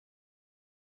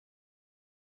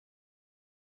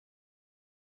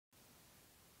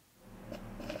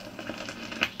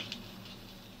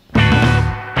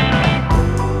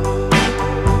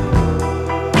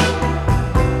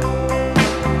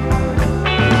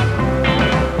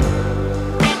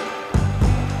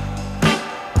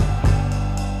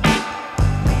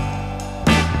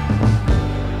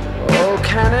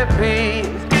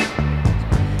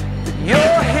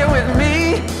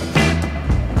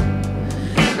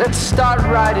Let's start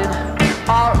writing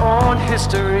our own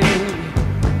history.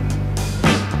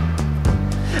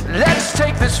 Let's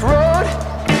take this road,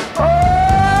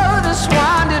 oh, this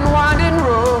winding, winding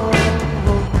road.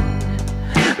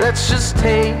 Let's just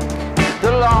take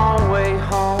the long way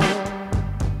home.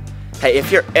 Hey,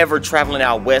 if you're ever traveling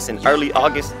out west in early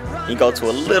August, you go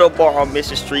to a little bar on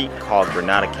Mission Street called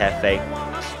Granada Cafe.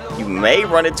 You may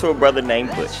run into a brother named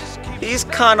Butch. He's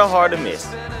kind of hard to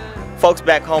miss. Folks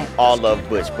back home all love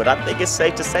Butch, but I think it's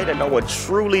safe to say that no one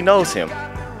truly knows him.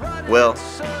 Well,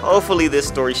 hopefully this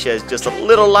story sheds just a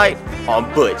little light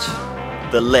on Butch,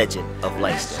 the Legend of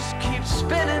Langston. Just keep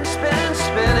spinning, spinning,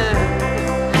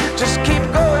 spinning. Just keep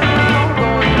going round,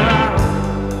 going round.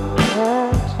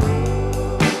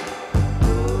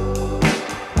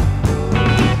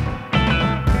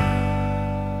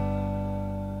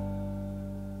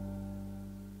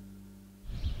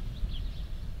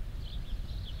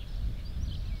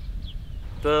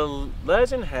 The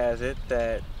legend has it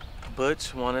that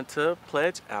Butch wanted to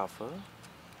pledge Alpha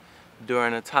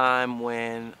during a time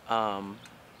when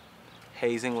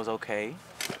hazing was okay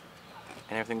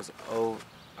and everything was,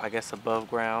 I guess, above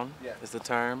ground is the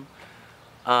term.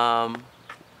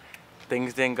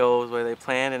 Things didn't go the way they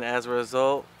planned, and as a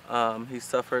result, he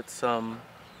suffered some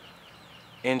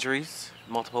injuries,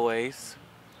 multiple ways.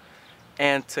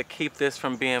 And to keep this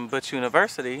from being Butch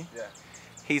University,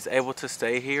 he's able to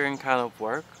stay here and kind of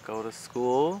work, go to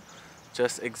school,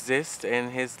 just exist in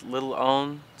his little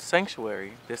own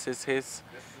sanctuary. This is his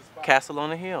castle on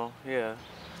the hill, yeah.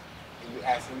 And you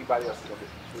ask anybody else to go get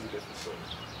completely different stories.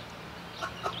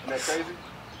 Isn't that crazy?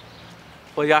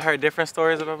 Well, y'all heard different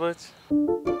stories about Butch?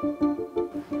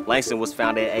 Langston was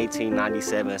founded in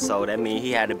 1897, so that means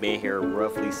he had to been here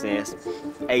roughly since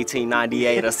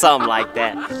 1898 or something like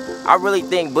that. I really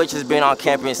think Butch has been on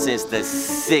campus since the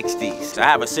 60s. I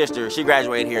have a sister, she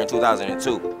graduated here in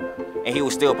 2002. And he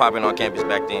was still popping on campus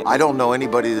back then. I don't know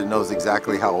anybody that knows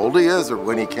exactly how old he is or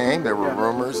when he came. There were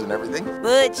rumors and everything.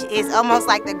 Butch is almost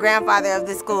like the grandfather of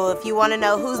the school. If you want to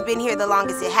know who's been here the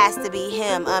longest, it has to be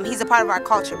him. He's a part of our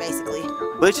culture, basically.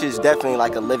 Butch is definitely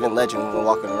like a living legend when we're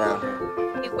walking around here.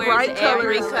 He wears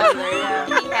every color.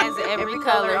 He has every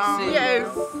color suit. Yes.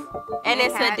 And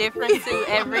it's a different suit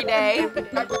every day.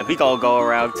 We gonna go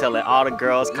around telling all the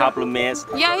girls compliments.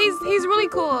 Yeah, he's really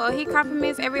cool. He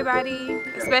compliments everybody,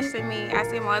 especially me. I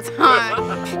see him all the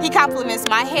time. He compliments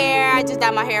my hair. I just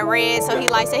dyed my hair red, so he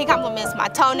likes it. He compliments my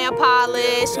toenail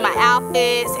polish, my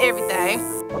outfits, everything.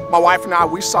 My wife and I,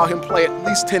 we saw him play at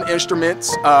least 10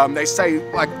 instruments. They say,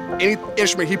 like, any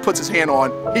instrument he puts his hand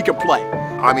on, he can play.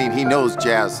 I mean, he knows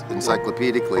jazz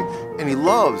encyclopedically, and he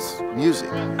loves music.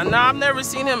 No, I've never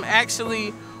seen him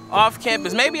actually off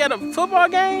campus. Maybe at a football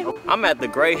game? I'm at the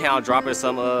Greyhound dropping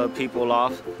some people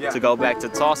off to go back to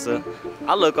Tulsa.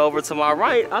 I look over to my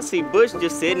right, I see Butch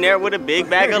just sitting there with a big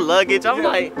bag of luggage. I'm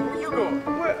like, where you going?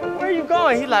 Where are you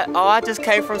going? He like, oh, I just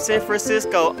came from San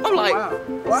Francisco. I'm like,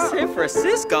 wow. San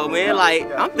Francisco, man? Like,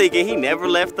 I'm thinking he never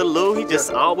left the Lou. He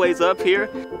just always up here.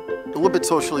 A little bit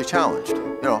socially challenged,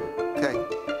 you know, okay.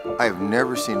 I have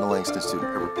never seen a Langston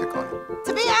student ever pick on him.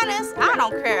 To be honest, I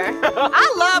don't care. I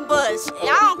love Butch.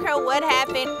 I don't care what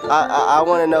happened. I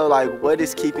want to know, like, what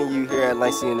is keeping you here at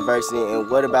Langston University, and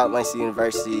what about Langston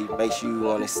University makes you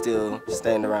want to still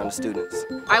stand around the students?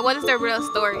 Like, what is the real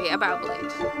story about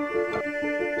Butch?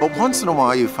 But once in a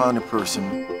while, you find a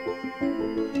person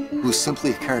who's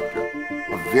simply a character,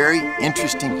 a very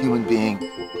interesting human being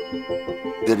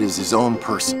that is his own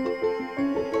person.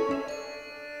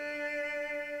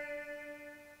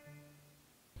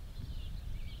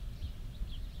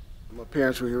 My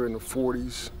parents were here in the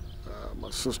 40s.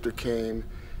 My sister came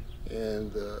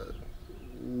in the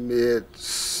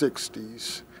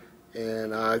mid-60s,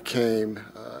 and I came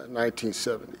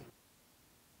 1970.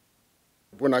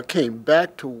 When I came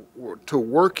back to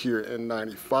work here in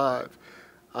 '95,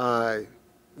 I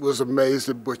was amazed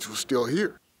that Butch was still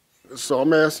here. So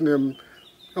I'm asking him,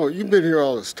 oh, you've been here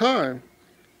all this time.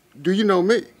 Do you know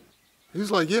me?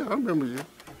 He's like, yeah, I remember you.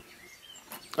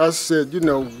 I said, you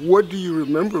know, what do you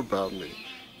remember about me?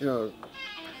 You know,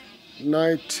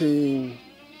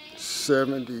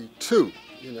 1972,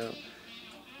 you know.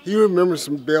 He remembers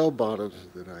some bell bottoms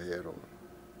that I had on.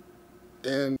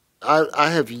 And I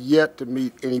have yet to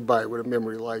meet anybody with a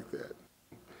memory like that.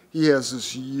 He has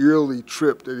this yearly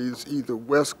trip that is either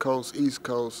West Coast, East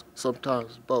Coast,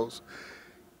 sometimes both.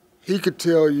 He could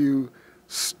tell you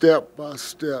step by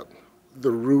step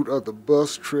the route of the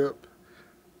bus trip,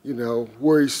 you know,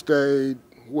 where he stayed,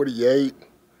 what he ate.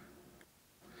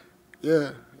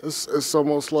 Yeah, it's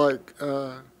almost like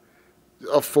a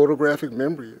photographic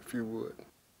memory, if you would.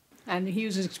 And he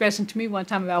was expressing to me one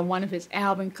time about one of his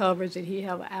album covers that he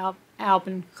had an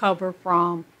album cover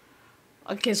from,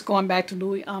 I guess, going back to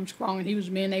Louis Armstrong, and he was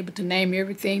being able to name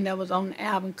everything that was on the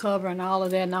album cover and all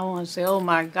of that. And I want to say, oh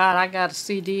my God, I got a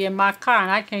CD in my car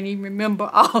and I can't even remember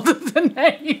all of the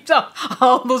names of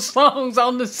all the songs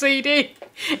on the CD.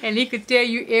 And he could tell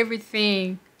you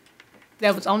everything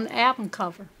that was on the album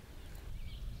cover.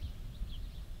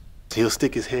 He'll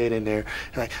stick his head in there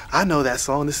and like, I know that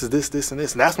song, this is this, this, and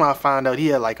this. And that's when I find out he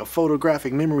had like a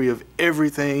photographic memory of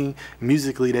everything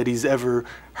musically that he's ever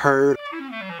heard.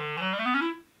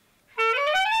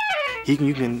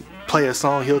 You can play a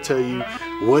song, he'll tell you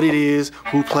what it is,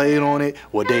 who played on it,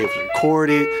 what day it was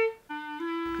recorded.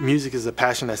 Music is a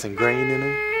passion that's ingrained in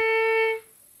him.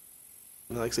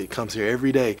 Like I said, he comes here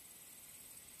every day.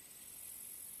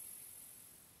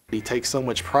 He takes so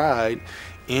much pride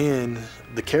in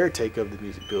the caretaker of the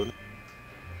music building.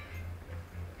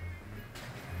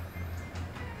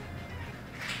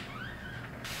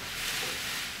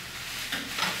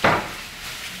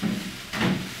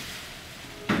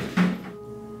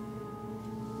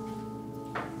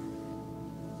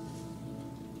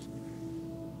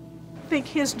 I think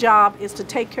his job is to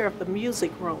take care of the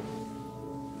music room.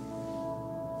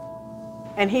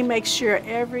 And he makes sure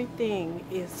everything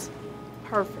is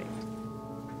perfect.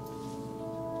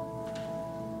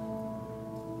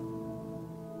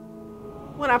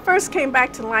 When I first came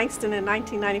back to Langston in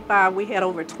 1995, we had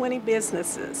over 20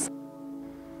 businesses.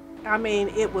 I mean,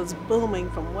 it was booming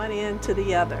from one end to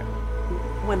the other.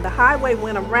 When the highway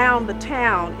went around the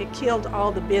town, it killed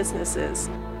all the businesses.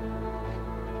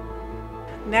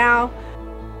 Now,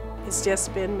 it's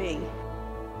just been me.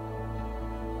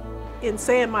 In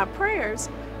saying my prayers,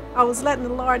 I was letting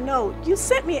the Lord know, you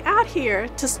sent me out here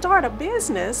to start a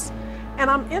business,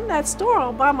 and I'm in that store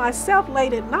all by myself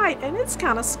late at night, and it's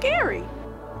kind of scary.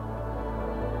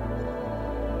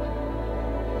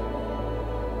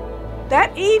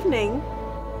 That evening,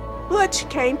 Butch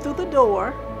came through the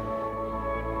door,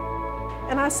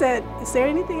 and I said, is there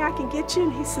anything I can get you?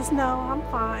 And he says, no, I'm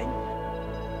fine.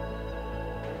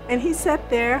 And he sat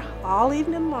there all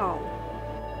evening long.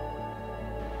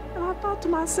 And I thought to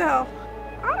myself,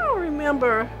 I don't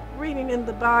remember reading in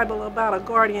the Bible about a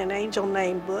guardian angel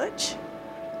named Butch.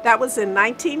 That was in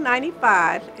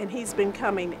 1995, and he's been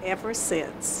coming ever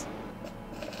since.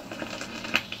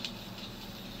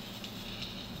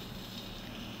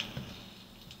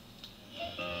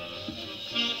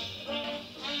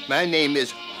 My name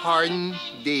is Hardin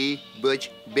D. Butch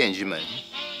Benjamin.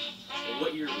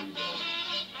 What year were you born?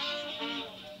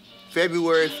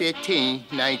 February 15,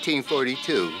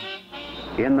 1942.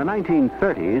 In the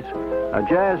 1930s, a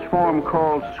jazz form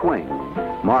called swing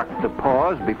marked the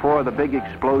pause before the big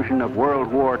explosion of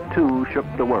World War II shook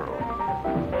the world.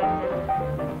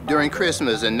 During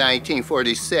Christmas in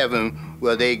 1947,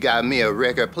 well, they got me a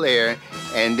record player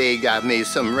and they got me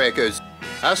some records.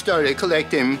 I started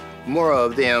collecting more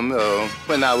of them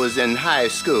when I was in high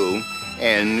school,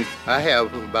 and I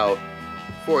have about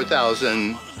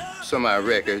 4,000 some odd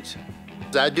records.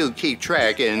 I do keep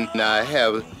track, and I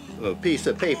have a piece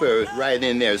of paper right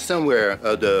in there somewhere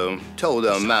of the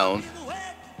total amount.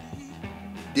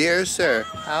 Dear sir,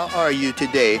 how are you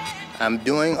today? I'm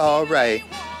doing all right.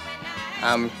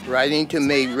 I'm writing to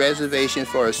make reservations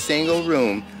for a single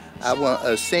room. I want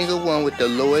a single one with the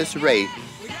lowest rate.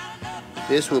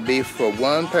 This will be for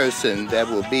one person. That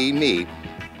will be me.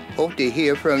 Hope to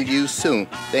hear from you soon.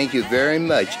 Thank you very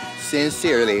much.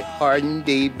 Sincerely, Hardin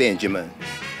D. Benjamin.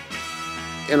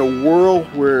 In a world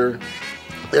where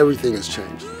everything is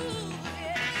changing,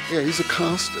 yeah, he's a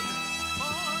constant.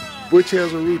 Butch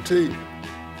has a routine.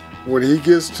 When he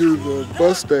gets to the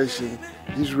bus station,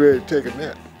 he's ready to take a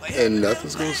nap. And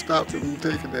nothing's going to stop him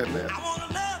from taking that nap.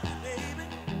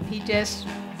 He just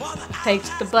takes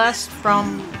the bus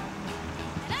from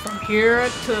here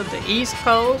to the East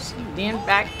Coast, then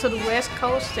back to the West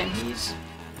Coast, and he's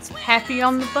happy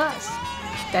on the bus.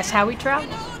 That's how he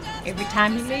travels. Every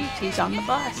time he leaves, he's on the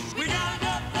bus.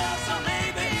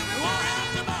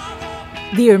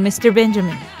 Dear Mr.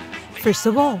 Benjamin, first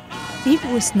of all, it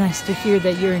was nice to hear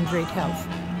that you're in great health.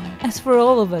 As for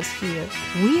all of us here,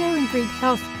 we are in great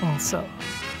health also.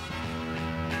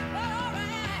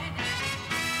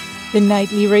 The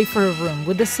nightly rate for a room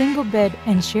with a single bed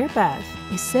and share bath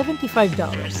is $75.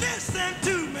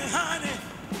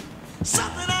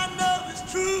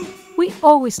 We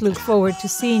always look forward to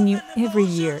seeing you every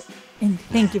year, and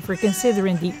thank you for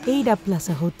considering the Ada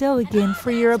Plaza Hotel again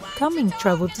for your upcoming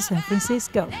travel to San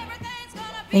Francisco.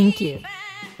 Thank you.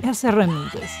 Elsa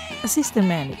Ramirez, Assistant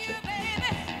Manager.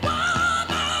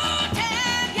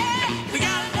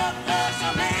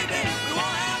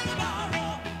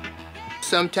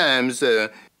 sometimes I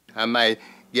might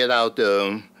get out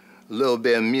a little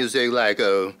bit of music, like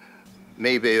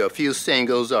maybe a few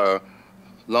singles or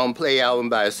long play album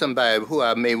by somebody who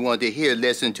I may want to hear,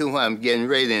 listen to while I'm getting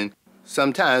ready. And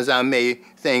sometimes I may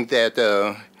think that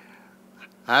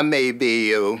I may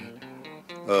be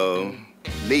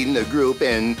leading the group,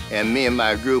 and me and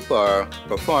my group are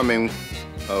performing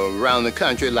around the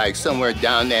country, like somewhere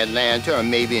down in Atlanta or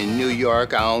maybe in New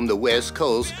York or on the West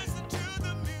Coast.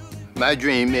 My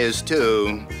dream is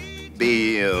to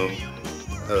be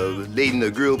leading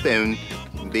the group and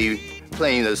be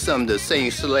playing some of the same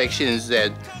selections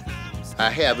that I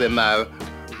have in my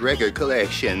record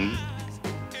collection,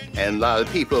 and a lot of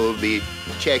people will be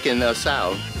checking us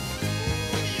out.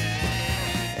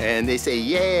 And they say,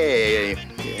 yeah,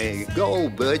 go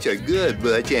Butch, or good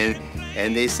Butch,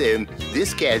 and they say,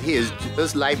 this cat here is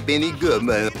just like Benny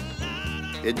Goodman.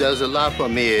 It does a lot for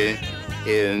me.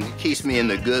 It keeps me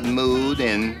in a good mood,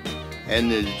 and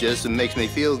it just makes me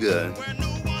feel good.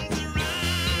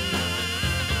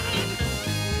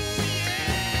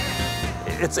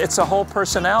 It's a whole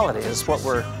personality is what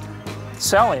we're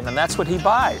selling, and that's what he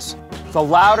buys. The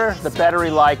louder, the better he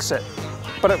likes it.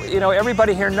 But you know,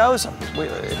 everybody here knows him.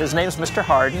 His name's Mr.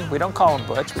 Hardin. We don't call him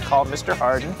Butch, we call him Mr.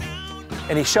 Hardin.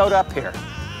 And he showed up here,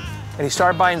 and he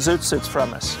started buying zoot suits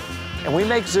from us. And we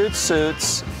make zoot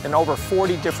suits in over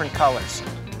 40 different colors.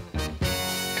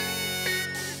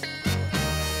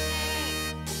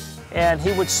 And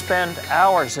he would spend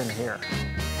hours in here.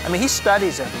 I mean, he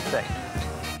studies everything.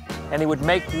 And he would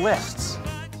make lists.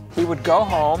 He would go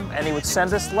home and he would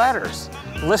send us letters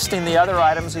listing the other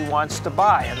items he wants to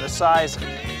buy and the sizing.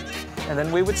 And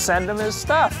then we would send him his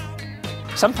stuff.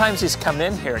 Sometimes he's come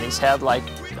in here and he's had like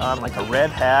a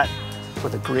red hat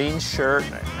with a green shirt,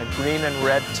 a green and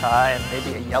red tie, and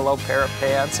maybe a yellow pair of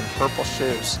pants and purple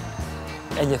shoes.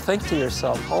 And you think to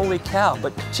yourself, holy cow,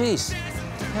 but geez, you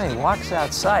know, he walks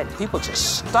outside, people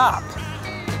just stop.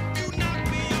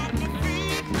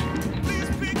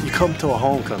 You come to a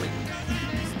homecoming,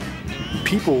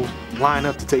 people line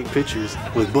up to take pictures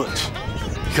with Butch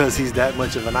because he's that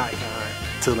much of an icon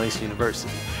to Langston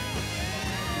University.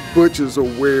 Butch is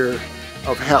aware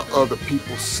of how other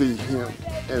people see him,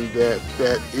 and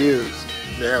that is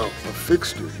now a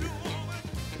fixture here.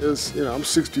 You know, I'm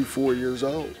 64 years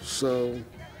old, so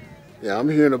yeah, I'm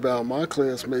hearing about my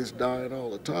classmates dying all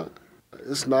the time.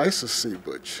 It's nice to see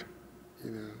Butch,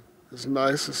 you know. It's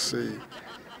nice to see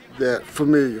that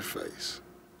familiar face.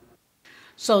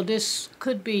 So this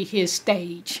could be his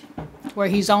stage, where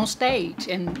he's on stage,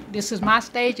 and this is my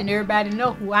stage, and everybody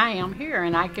know who I am here,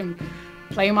 and I can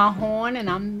play my horn, and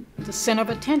I'm the center of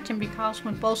attention, because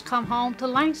when folks come home to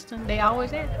Langston, they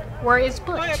always ask, where is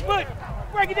Butch? Go ahead, Butch.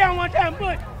 Break it down one time,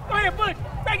 Butch. Go ahead, Butch.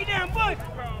 Break it down, Butch.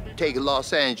 Take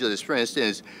Los Angeles, for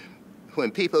instance. When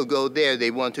people go there,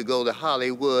 they want to go to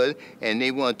Hollywood, and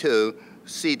they want to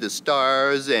see the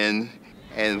stars, and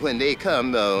when they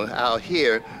come out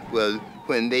here, well,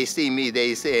 when they see me,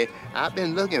 they say, I've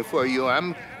been looking for you.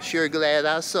 I'm sure glad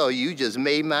I saw you. You just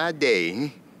made my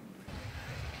day.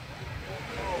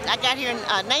 I got here in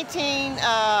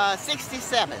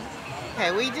 1967.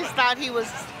 Okay, we just thought we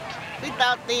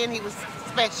thought then he was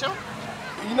special.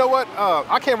 You know what?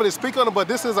 I can't really speak on it, but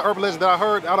this is an urban legend that I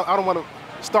heard. I don't want to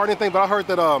start anything, but I heard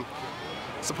that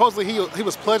supposedly he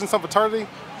was pledging some fraternity,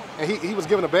 and he was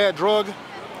given a bad drug.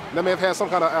 That may have had some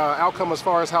kind of outcome as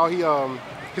far as how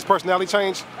his personality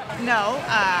changed. No,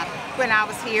 when I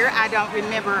was here, I don't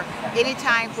remember any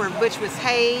time where Butch was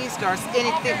hazed or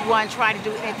anyone tried to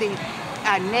do anything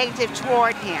negative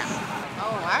toward him.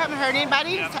 Oh, I haven't heard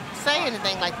anybody say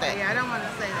anything like that. Yeah, I don't want to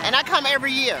say that. And I come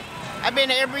every year. I've been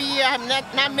here every year. I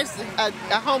have not missed a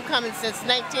homecoming since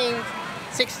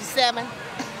 1967.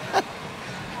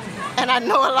 And I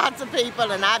know lots of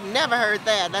people, and I've never heard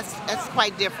that. That's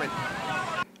quite different.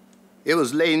 It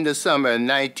was late in the summer of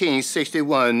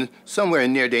 1961, somewhere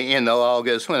near the end of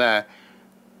August, when I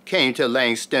came to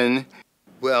Langston.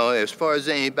 Well, as far as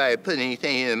anybody putting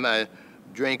anything in my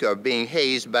drink or being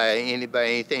hazed by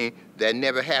anybody, anything, that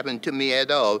never happened to me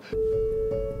at all.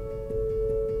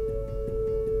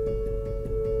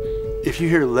 If you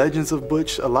hear legends of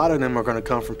Butch, a lot of them are going to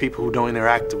come from people who don't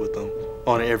interact with them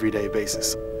on an everyday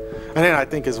basis. And then I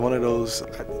think it's one of those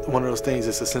things,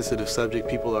 it's a sensitive subject.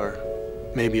 People are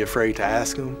maybe afraid to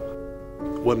ask him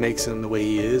what makes him the way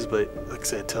he is, but like I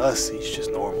said, to us, he's just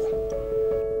normal.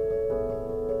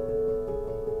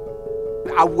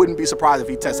 I wouldn't be surprised if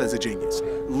he tests as a genius.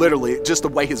 Literally, just the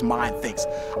way his mind thinks.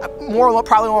 More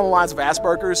probably along the lines of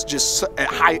Asperger's, just a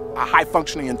high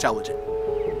functioning intelligent.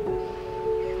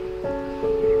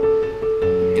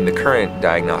 In the current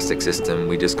diagnostic system,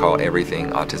 we just call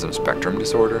everything autism spectrum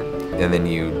disorder, and then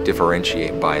you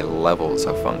differentiate by levels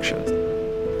of function.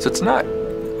 So it's not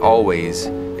always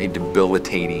a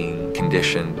debilitating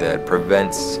condition that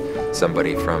prevents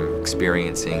somebody from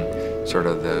experiencing sort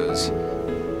of those,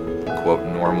 quote,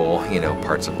 normal,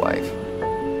 parts of life.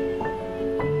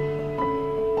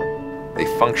 They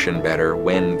function better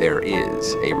when there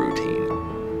is a routine.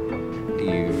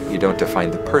 You don't define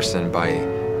the person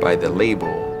by the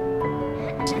label.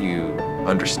 You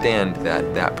understand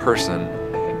that that person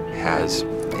has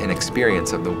an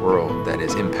experience of the world that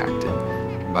is impacted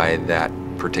by that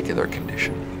particular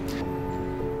condition.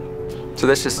 So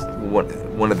that's just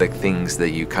one of the things that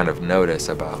you kind of notice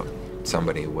about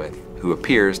somebody who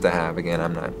appears to have, again,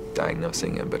 I'm not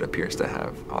diagnosing him, but appears to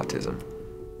have autism.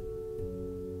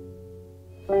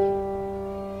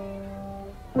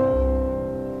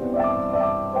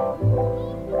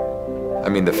 I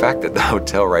mean, the fact that the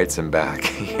hotel writes him back,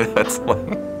 it's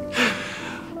like,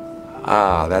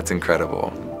 that's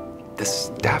incredible. The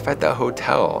staff at the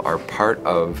hotel are part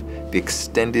of the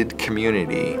extended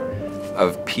community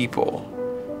of people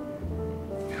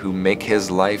who make his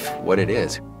life what it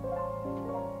is.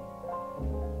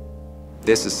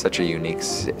 This is such a unique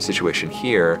situation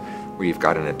here where you've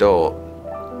got an adult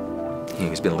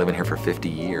who's been living here for 50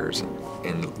 years.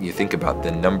 And you think about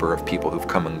the number of people who've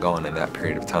come and gone in that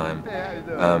period of time.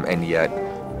 And yet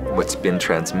what's been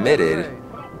transmitted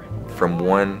from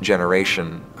one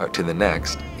generation to the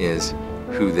next is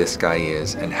who this guy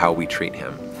is and how we treat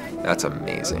him. That's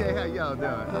amazing.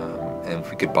 And if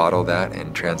we could bottle that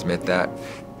and transmit that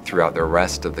throughout the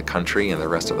rest of the country and the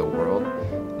rest of the world,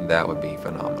 that would be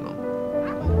phenomenal.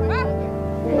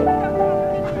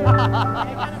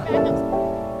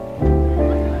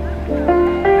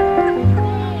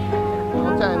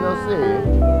 Long time no see.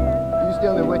 You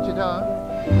still in Wichita?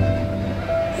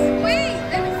 Sweet,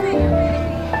 let me see you,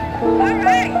 baby. All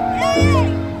right,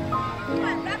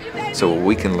 yay! So what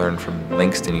we can learn from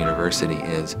Langston University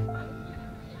is,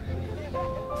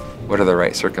 what are the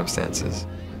right circumstances?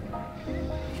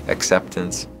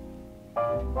 Acceptance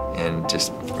and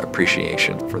just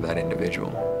appreciation for that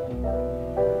individual.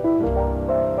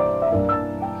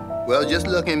 Well, just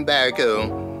looking back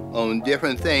on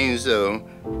different things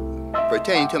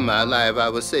pertaining to my life, I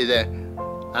would say that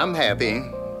I'm happy.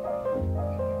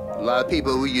 A lot of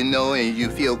people who you know and you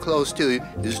feel close to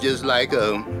is just like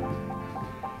a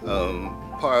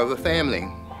part of a family.